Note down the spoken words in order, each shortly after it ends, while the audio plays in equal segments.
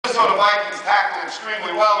Minnesota Vikings tackle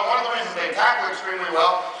extremely well, and one of the reasons they tackle extremely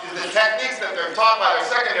well is the techniques that they're taught by their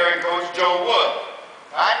secondary coach, Joe Wood.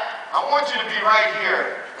 Alright? I want you to be right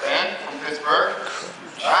here, Ben, from Pittsburgh.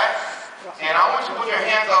 Alright? And I want you to put your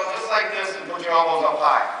hands up just like this and put your elbows up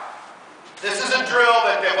high. This is a drill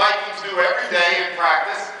that the Vikings do every day in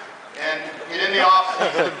practice and in the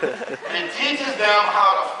off-season. And it teaches them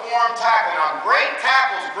how to form tackle. Now, great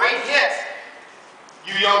tackles, great hits,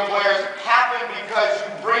 you young players, happen because you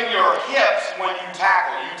bring your hips when you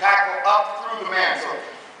tackle. You tackle up through the man. So,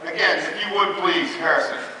 again, if you would please,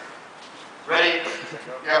 Harrison. Ready?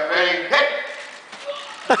 Yeah, ready? Hit!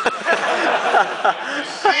 You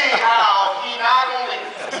see how he not only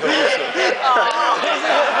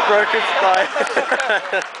broke his spine.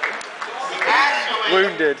 He actually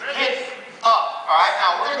wounded. Hits up. Alright,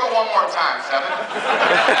 now we're going to go one more time, Seven.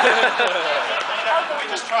 We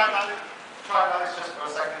just try this just for a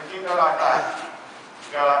second. If you go like that.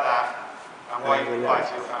 Go like that. I'm waiting to fight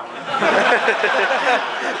your family.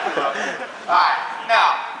 Alright,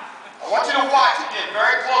 now I want you to watch again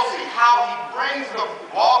very closely how he brings the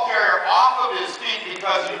ball carrier off of his feet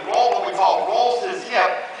because he rolls what we call rolls his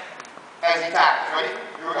hip as he tackles. Ready?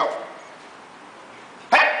 Here we go.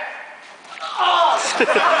 Hey! Oh!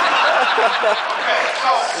 Okay,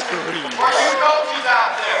 so for you coaches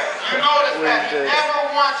out there, you notice that he never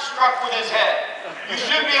once struck with his head. You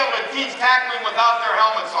should be able to teach tackling without their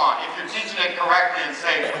helmets on if you're teaching it correctly and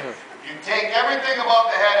safely. You take everything above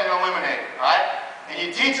the head and eliminate it, right? And you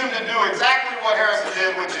teach them to do exactly what Harrison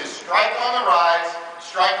did, which is strike on the rise,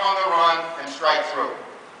 strike on the run, and strike through.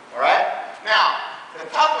 All right? Now, the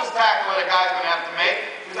toughest tackle that a guy's going to have to make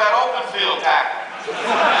is that open field tackle.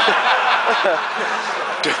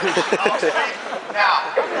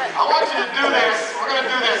 Now, I want you to do this. We're going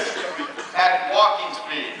to do this at walking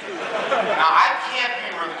speed. Now, I can't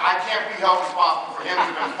be held responsible for him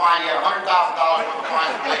who's been fined. He had $100,000 worth of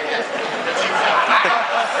fines